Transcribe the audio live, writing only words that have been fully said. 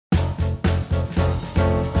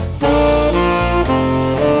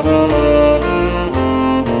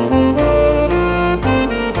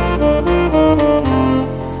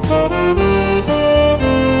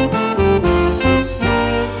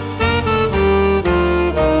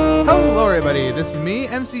this is me,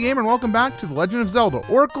 MC Gamer, and welcome back to The Legend of Zelda,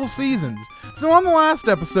 Oracle Seasons. So on the last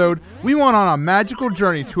episode, we went on a magical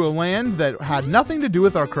journey to a land that had nothing to do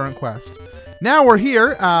with our current quest. Now we're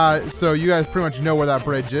here, so you guys pretty much know where that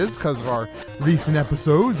bridge is because of our recent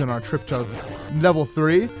episodes and our trip to level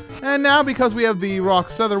 3. And now because we have the Rock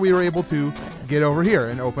Feather, we were able to get over here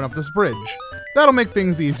and open up this bridge. That'll make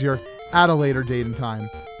things easier at a later date and time.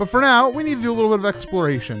 But for now, we need to do a little bit of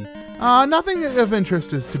exploration. Nothing of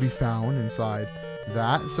interest is to be found inside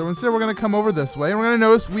that, so instead we're going to come over this way, and we're going to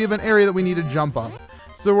notice we have an area that we need to jump up.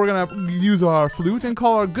 So we're going to use our flute and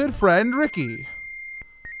call our good friend Ricky.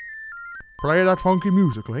 Play that funky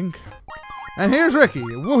music, Link. And here's Ricky,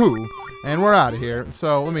 woohoo! And we're out of here.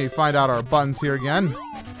 So let me find out our buttons here again.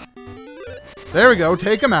 There we go,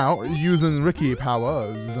 take them out using Ricky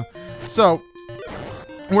powers. So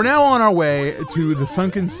we're now on our way to the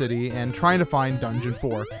Sunken City and trying to find Dungeon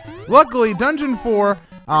 4. Luckily, Dungeon 4,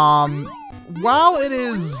 while it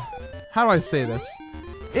is, how do I say this?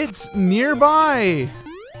 It's nearby,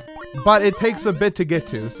 but it takes a bit to get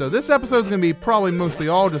to. So this episode is going to be probably mostly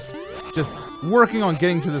all just working on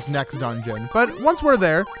getting to this next dungeon. But once we're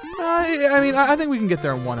there, I think we can get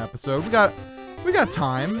there in one episode. We got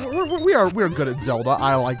time. We're good at Zelda,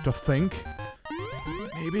 I like to think.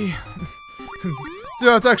 Maybe.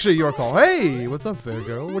 So it's actually your call. Hey, what's up there,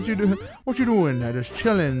 girl? What you doing? I just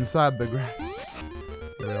chilling inside the grass.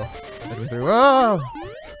 Here we go. Oh,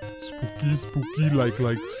 spooky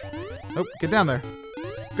likes. Oh, get down there.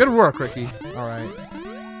 Good work, Ricky. All right.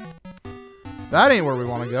 That ain't where we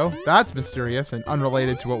want to go. That's mysterious and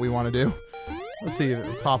unrelated to what we want to do. Let's see.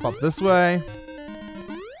 Let's hop up this way.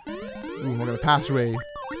 Ooh, we're gonna pass through a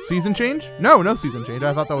season change. No season change.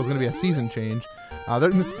 I thought that was gonna be a season change.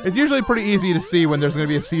 It's usually pretty easy to see when there's going to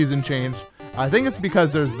be a season change. I think it's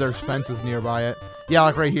because there's fences nearby it. Yeah,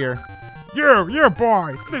 like right here. You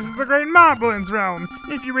boy! This is the Great Moblins realm.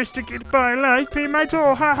 If you wish to get by life, pay my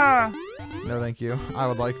toll, haha! No, thank you. I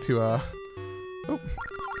would like to, Oh.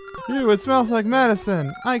 Ew, it smells like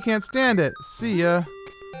medicine. I can't stand it. See ya.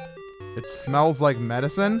 It smells like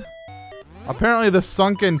medicine? Apparently the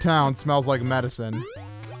sunken town smells like medicine.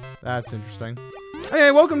 That's interesting. Hey,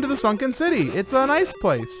 welcome to the Sunken City. It's a nice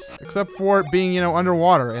place, except for it being,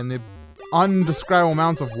 underwater and the undescribable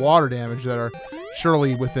amounts of water damage that are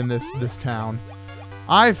surely within this town.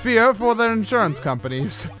 I fear for the insurance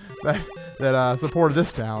companies that support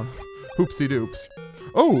this town. Hoopsie doops.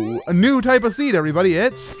 Oh, a new type of seed, everybody.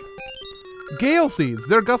 It's Gale Seeds.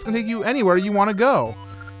 Their guts can take you anywhere you want to go.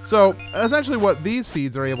 So, essentially what these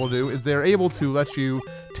seeds are able to do is they're able to let you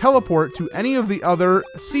teleport to any of the other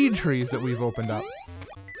seed trees that we've opened up,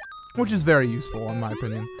 which is very useful in my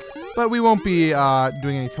opinion. But we won't be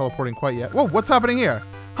doing any teleporting quite yet. Whoa, what's happening here?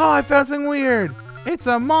 Oh, I found something weird. It's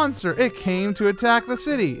a monster. It came to attack the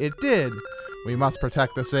city. It did. We must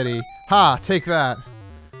protect the city. Ha, take that.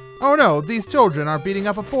 Oh no, these children are beating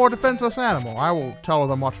up a poor defenseless animal. I will tell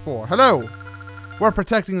them what for. Hello. We're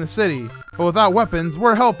protecting the city, but without weapons,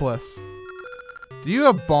 we're helpless. Do you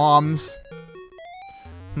have bombs?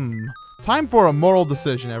 Time for a moral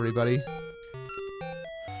decision, everybody.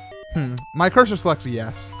 My cursor selects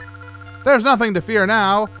yes. There's nothing to fear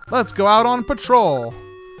now. Let's go out on patrol.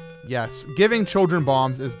 Yes, giving children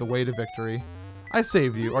bombs is the way to victory. I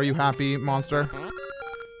saved you. Are you happy, monster?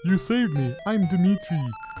 You saved me. I'm Dimitri.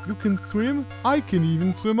 You can swim? I can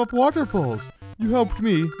even swim up waterfalls. You helped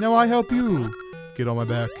me. Now I help you. Get on my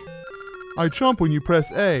back. I jump when you press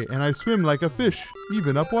A, and I swim like a fish,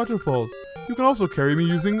 even up waterfalls. You can also carry me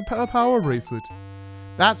using a power bracelet.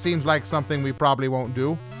 That seems like something we probably won't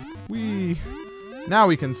do. Now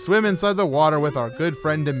we can swim inside the water with our good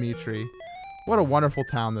friend Dimitri. What a wonderful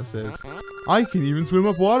town this is. I can even swim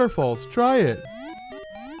up waterfalls. Try it.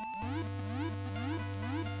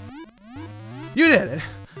 You did it.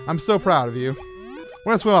 I'm so proud of you.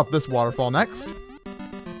 We're gonna swim up this waterfall next.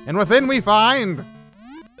 And within we find...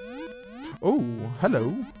 Oh,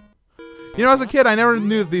 hello. As a kid, I never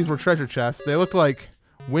knew that these were treasure chests. They looked like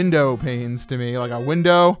window panes to me, like a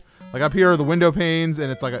window. Like up here are the window panes,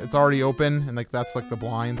 and it's like it's already open, and that's like the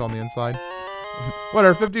blinds on the inside.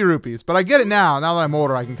 Whatever, 50 rupees. But I get it now. Now that I'm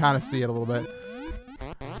older, I can kind of see it a little bit.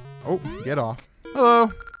 Oh, get off. Hello.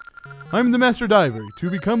 I'm the master diver. To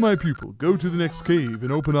become my pupil, go to the next cave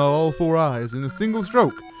and open all 4 eyes in a single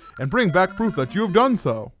stroke, and bring back proof that you have done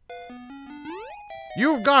so.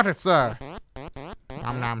 You've got it, sir.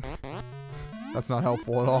 Nom nom. That's not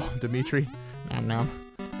helpful at all, Dimitri. Nom nom.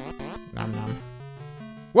 Nom nom.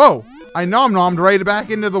 Whoa! I nom-nommed right back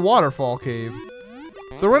into the waterfall cave.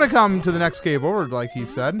 So we're gonna come to the next cave over, like he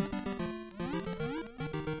said.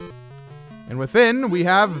 And within, we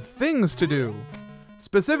have things to do.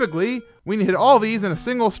 Specifically, We need to hit all these in a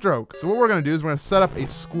single stroke. So what we're going to do is we're going to set up a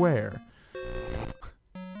square.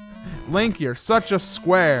 Link, you're such a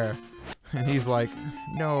square. And he's like,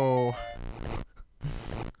 no.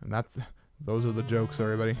 And those are the jokes,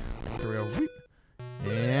 everybody. Here we go.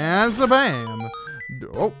 And zabam.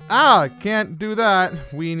 Oh, can't do that.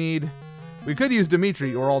 We could use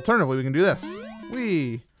Dimitri, or alternatively, we can do this.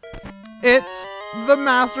 It's the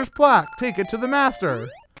Master's plaque. Take it to the Master.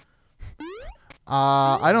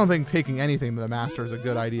 I don't think taking anything to the Master is a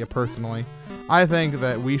good idea, personally. I think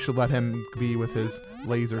that we should let him be with his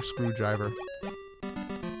laser screwdriver.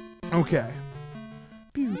 Okay.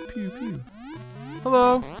 Pew, pew, pew.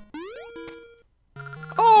 Hello.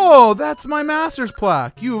 Oh, that's my Master's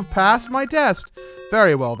plaque. You have passed my test.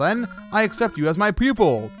 Very well, then. I accept you as my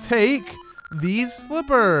pupil. Take these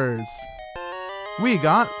flippers. We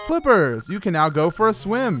got flippers. You can now go for a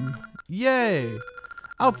swim. Yay.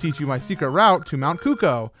 I'll teach you my secret route to Mount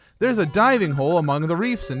Kuko. There's a diving hole among the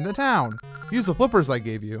reefs in the town. Use the flippers I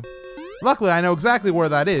gave you. Luckily, I know exactly where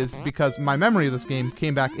that is because my memory of this game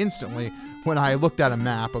came back instantly when I looked at a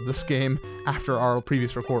map of this game after our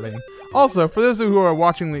previous recording. Also, for those who are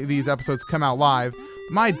watching these episodes come out live,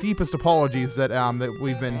 my deepest apologies that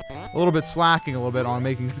we've been a little bit slacking a little bit on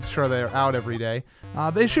making sure they're out every day.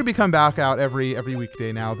 They should be coming back out every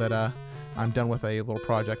weekday now that I'm done with a little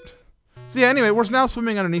project. So yeah, anyway, we're now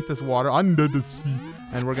swimming underneath this water, under the sea,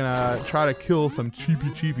 and we're gonna try to kill some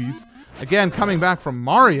cheepies. Again, coming back from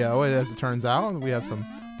Mario, as it turns out. We have some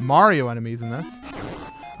Mario enemies in this.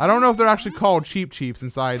 I don't know if they're actually called cheeps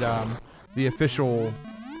inside the official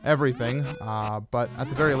everything, but at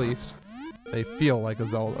the very least, they feel like a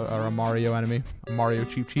Zelda or a Mario enemy, a Mario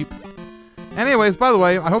cheep. Anyways, by the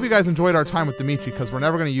way, I hope you guys enjoyed our time with Dimitri, because we're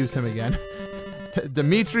never going to use him again.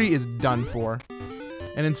 Dimitri is done for.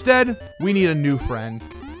 And instead, we need a new friend.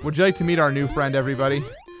 Would you like to meet our new friend, everybody?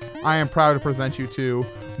 I am proud to present you to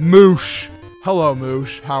Moosh. Hello,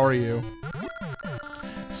 Moosh. How are you?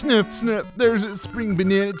 Snuff, snuff, there's a spring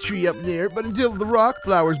banana tree up there, but until the rock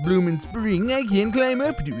flowers bloom in spring, I can't climb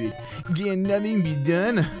up to it. Can nothing be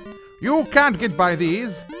done? You can't get by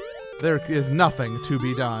these. There is nothing to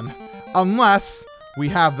be done. Unless we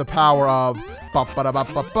have the power of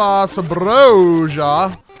Subrosia.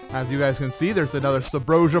 As you guys can see, there's another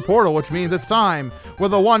Subrosia portal, which means it's time.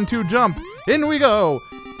 With a 1-2 jump, in we go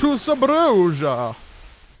to Subrosia.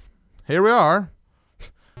 Here we are.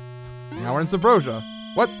 Now we're in Subrosia.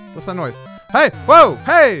 What? What's that noise? Hey! Whoa!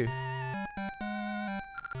 Hey!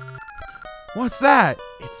 What's that?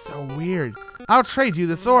 It's so weird. I'll trade you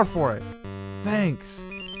the sword for it. Thanks.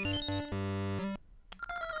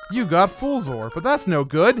 You got Fool's Ore, but that's no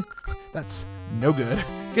good. That's no good.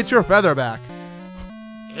 Get your feather back.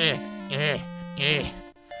 This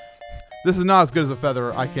is not as good as a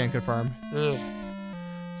feather, I can confirm.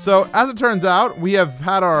 So, as it turns out, we have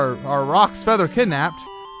had our Rock's feather kidnapped.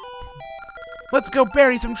 Let's go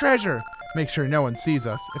bury some treasure. Make sure no one sees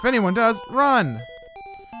us. If anyone does, run.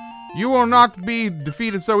 You will not be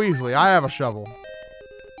defeated so easily. I have a shovel.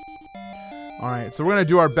 Alright, so we're going to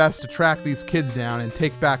do our best to track these kids down and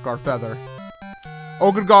take back our feather.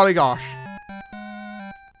 Oh, good golly gosh.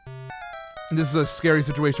 This is a scary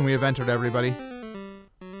situation we have entered, everybody.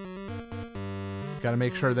 Gotta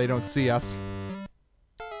make sure they don't see us.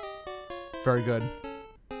 Very good.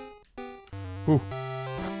 Whew.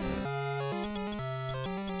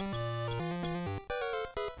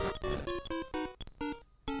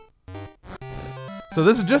 So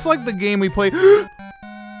this is just like the game we played.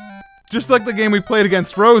 Just like the game we played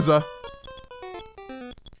against Rosa.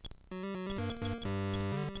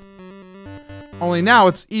 Only now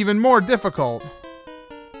it's even more difficult.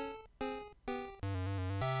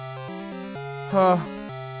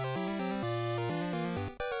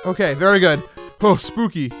 Okay, very good. Oh,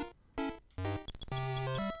 spooky.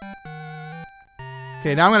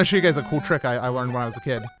 Okay, now I'm gonna show you guys a cool trick I learned when I was a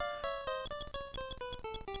kid.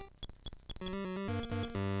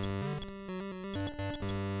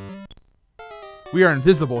 We are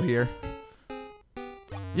invisible here.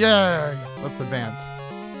 Yay! Let's advance.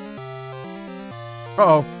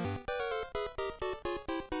 Uh-oh.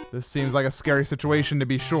 This seems like a scary situation to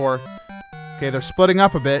be sure. Okay, they're splitting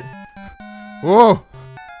up a bit. Whoa!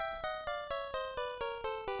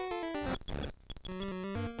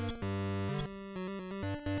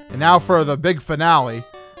 And now for the big finale.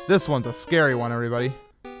 This one's a scary one, everybody.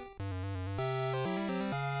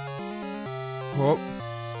 Whoa.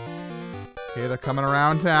 Okay, they're coming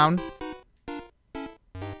around town.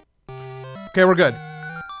 Okay, we're good.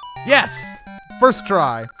 Yes! First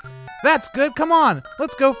try. That's good, come on!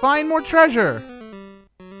 Let's go find more treasure!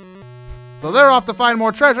 So they're off to find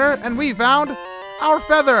more treasure, and we found Our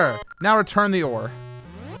feather! Now return the ore.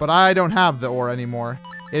 But I don't have the ore anymore.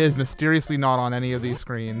 It is mysteriously not on any of these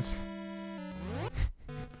screens.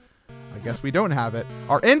 I guess we don't have it.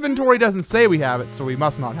 Our inventory doesn't say we have it, so we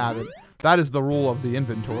must not have it. That is the rule of the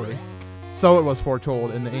inventory. So it was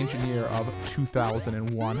foretold in the ancient year of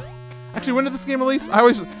 2001. Actually, when did this game release? I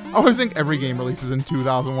always think every game releases in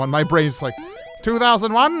 2001. My brain's like,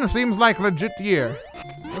 2001 seems like a legit year.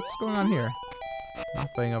 What's going on here?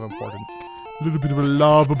 Nothing of importance. A little bit of a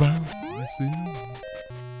lava bound, I see.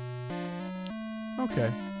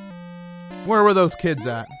 Okay. Where were those kids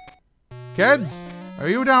at? Kids? Are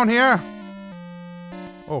you down here?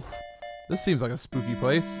 Oh, this seems like a spooky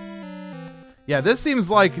place. Yeah, this seems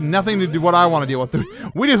like nothing to do what I want to deal with.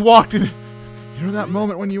 We just walked in. You know that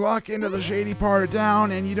moment when you walk into the shady part of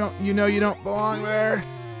town and you know you don't belong there?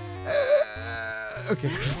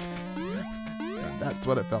 Okay. That's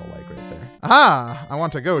what it felt like right there. Aha! I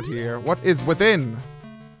want to go to here. What is within?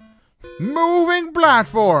 Moving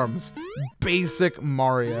platforms! Basic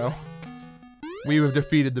Mario. We have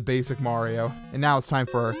defeated the Basic Mario. And now it's time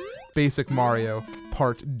for Basic Mario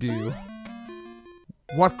Part 2.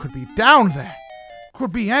 What could be down there?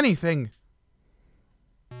 Could be anything.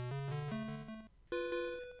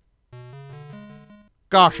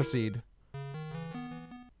 Gosha seed.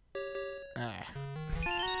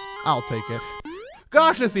 I'll take it.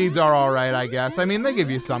 Gosha seeds are alright, I guess. I mean, they give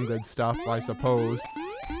you some good stuff, I suppose.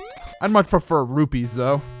 I'd much prefer rupees,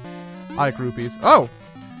 though. I like rupees. Oh!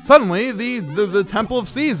 Suddenly, the Temple of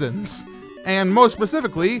Seasons. And most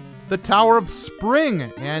specifically, the Tower of Spring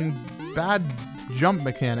and bad jump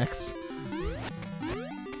mechanics.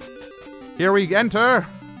 Here we enter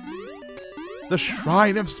the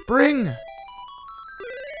Shrine of Spring.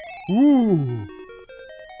 Ooh.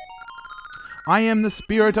 I am the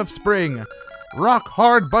spirit of spring.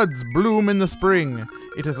 Rock-hard buds bloom in the spring.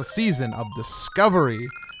 It is a season of discovery.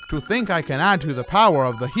 To think I can add to the power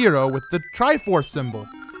of the hero with the Triforce symbol.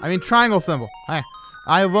 I mean triangle symbol. Hey,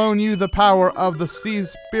 I loan you the power of the sea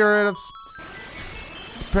spirit of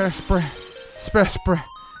spray.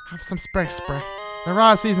 Have some spray. The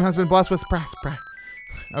raw season has been blessed with spray.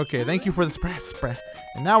 Okay, thank you for the spray.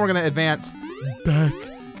 And now we're gonna advance back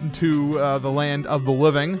to the land of the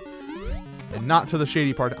living. And not to the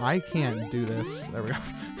shady part. I can't do this. There we go.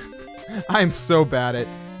 I'm so bad at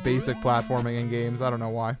basic platforming in games. I don't know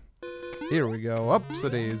why. Here we go. Ups a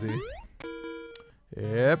daisy.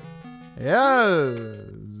 Yep. Yeah.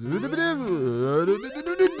 We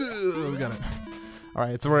got it.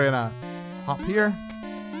 Alright, so we're gonna hop here.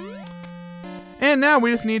 And now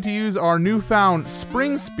we just need to use our newfound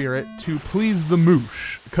spring spirit to please the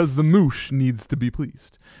moosh. Because the moosh needs to be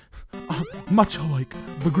pleased. Much like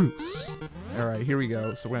the goose. Alright, here we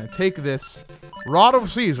go. So we're going to take this Rod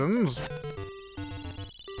of Seasons.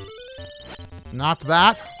 Not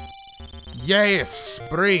that. Yes,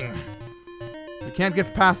 spring. We can't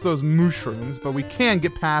get past those mushrooms, but we can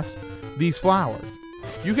get past these flowers.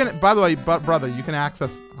 You can, by the way, brother, you can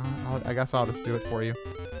access... I guess I'll just do it for you.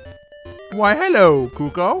 Why, hello,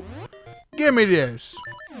 Kuko. Give me this.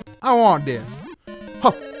 I want this.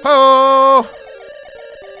 Ho, ho!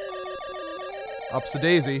 Ups a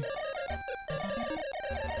daisy.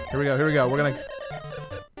 Here we go. We're gonna...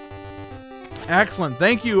 Excellent.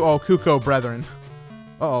 Thank you, all Kuko brethren.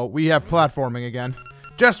 Uh-oh, we have platforming again.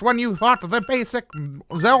 Just when you thought the basic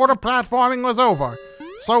Zelda platforming was over,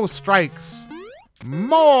 so strikes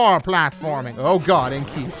more platforming. Oh god, and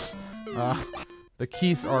keys. The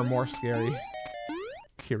keys are more scary.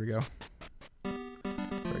 Here we go.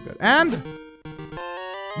 Very good. And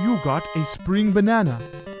you got a spring banana.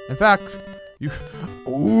 In fact, you...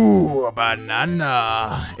 Ooh, a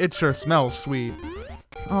banana. It sure smells sweet.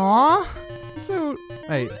 Aww. So,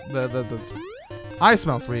 hey, I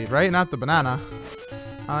smell sweet, right? Not the banana.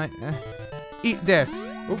 Eat this.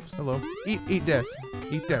 Oops, hello. Eat this.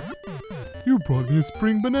 Eat this. You brought me a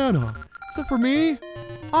spring banana. So for me,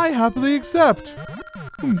 I happily accept.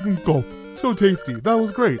 Gulp. So tasty. That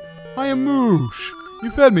was great. I am Moosh.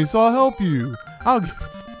 You fed me, so I'll help you.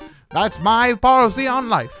 That's my policy on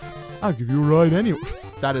life. I'll give you a ride anyway.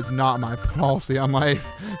 That is not my policy on life.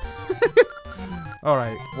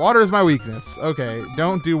 Alright, water is my weakness. Okay,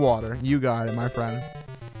 don't do water. You got it, my friend.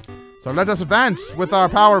 So let us advance with our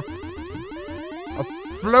power of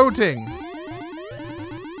floating.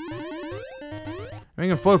 We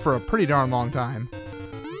can float for a pretty darn long time.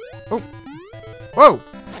 Oh. Whoa!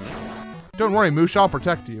 Don't worry, Moosh, I'll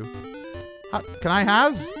protect you. Can I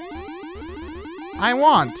has? I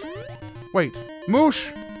want. Wait,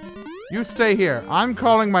 Moosh, you stay here. I'm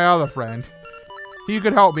calling my other friend. He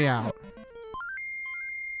could help me out.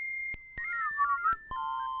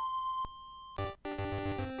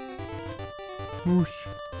 Moosh.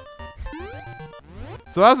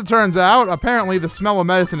 So as it turns out, apparently the smell of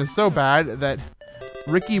medicine is so bad that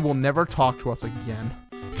Ricky will never talk to us again.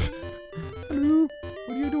 Hello?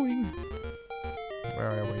 What are you doing?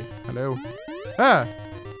 Where are we? Hello? Ah!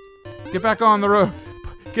 Get back on the road.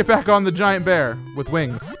 Get back on the giant bear with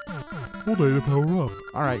wings. Hold A to power up.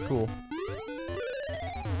 Alright, cool.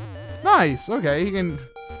 Nice! Okay, he can...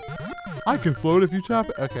 I can float if you tap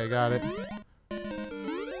it. Okay, got it.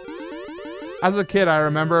 As a kid, I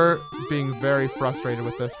remember being very frustrated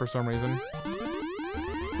with this for some reason.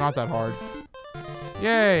 It's not that hard.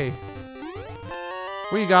 Yay!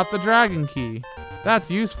 We got the dragon key.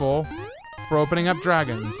 That's useful for opening up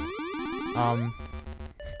dragons.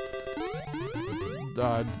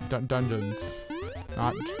 Dungeons.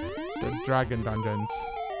 Not dragon dungeons.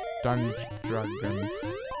 Dragons.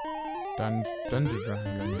 Dungeon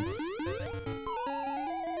dragons.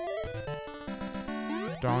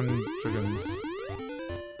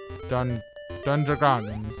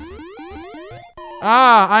 Dragons.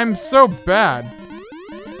 Ah, I'm so bad.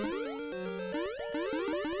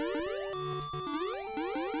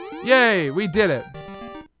 Yay, we did it.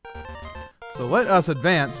 So let us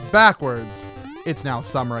advance backwards. It's now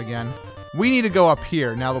summer again. We need to go up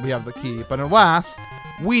here now that we have the key. But alas,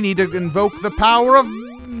 we need to invoke the power of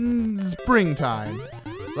springtime.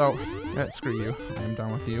 So, screw you. I am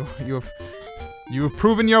done with you. You have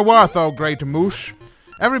proven your worth, oh great Moosh.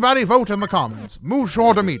 Everybody vote in the comments. Moosh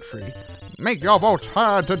or Dimitri. Make your vote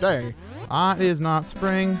heard today. That is not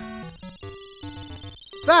spring.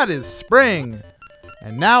 That is spring.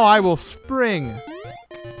 And now I will spring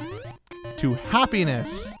to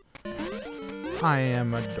happiness. I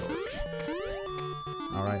am a dork.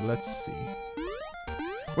 Alright, let's see.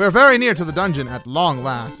 We're very near to the dungeon at long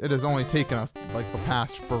last. It has only taken us, like, the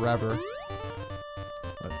past forever.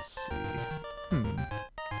 Let's see.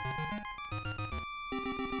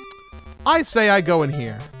 I say I go in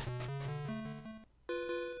here.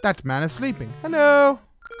 That man is sleeping. Hello.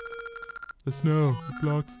 The snow. It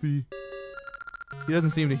blocks the... He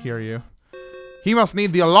doesn't seem to hear you. He must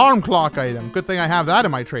need the alarm clock item. Good thing I have that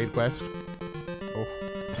in my trade quest. Oh.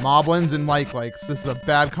 Moblins and like-likes. This is a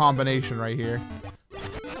bad combination right here.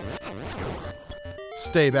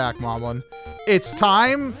 Stay back, Moblin. It's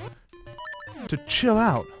time to chill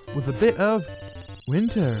out with a bit of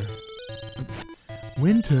winter.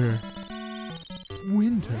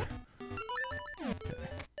 Winter. Okay.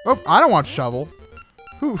 Oh, I don't want shovel.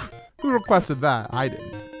 Who requested that? I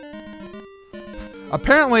didn't.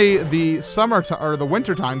 Apparently, the or the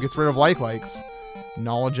winter time gets rid of like-likes.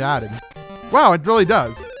 Knowledge added. Wow, it really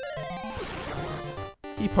does.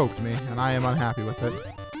 He poked me, and I am unhappy with it.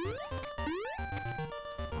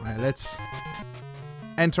 Alright, let's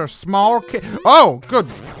enter small oh, good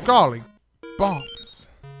golly. Bombs.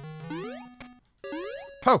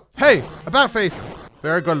 Oh, hey, about face.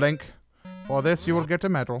 Very good, Link. For this, you will get a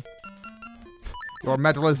medal. Your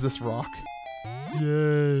medal is this rock.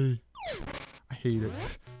 Yay. I hate it.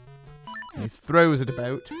 And he throws it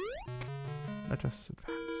about. Let us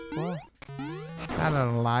advance. Oh, that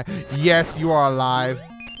I'm alive. Yes, you are alive.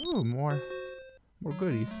 Ooh, more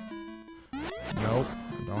goodies. Nope,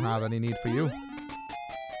 I don't have any need for you.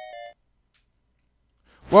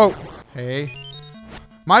 Whoa, hey.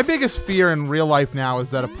 My biggest fear in real life now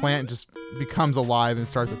is that a plant just becomes alive and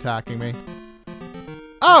starts attacking me.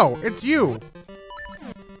 Oh, it's you.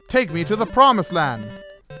 Take me to the promised land.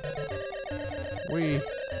 We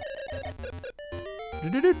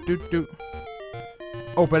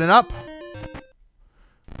open it up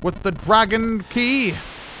with the dragon key.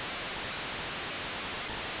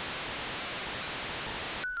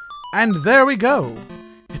 And there we go.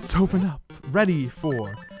 It's opened up, ready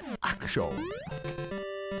for action.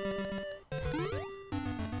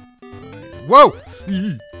 Whoa!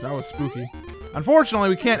 That was spooky. Unfortunately,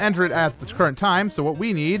 we can't enter it at the current time, so what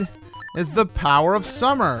we need is the power of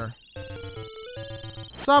summer.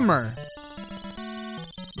 Summer.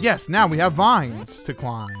 Yes, now we have vines to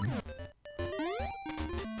climb.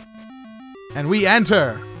 And we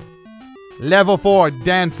enter Level 4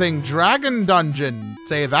 Dancing Dragon Dungeon.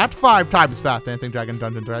 Say that 5 times fast. Dancing Dragon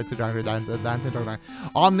Dungeon. Dancing Dragon.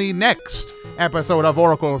 On the next episode of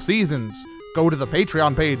Oracle Seasons, go to the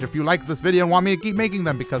Patreon page if you like this video and want me to keep making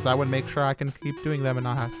them, because I would make sure I can keep doing them and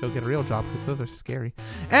not have to go get a real job, because those are scary.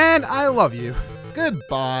 And I love you.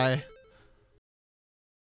 Goodbye.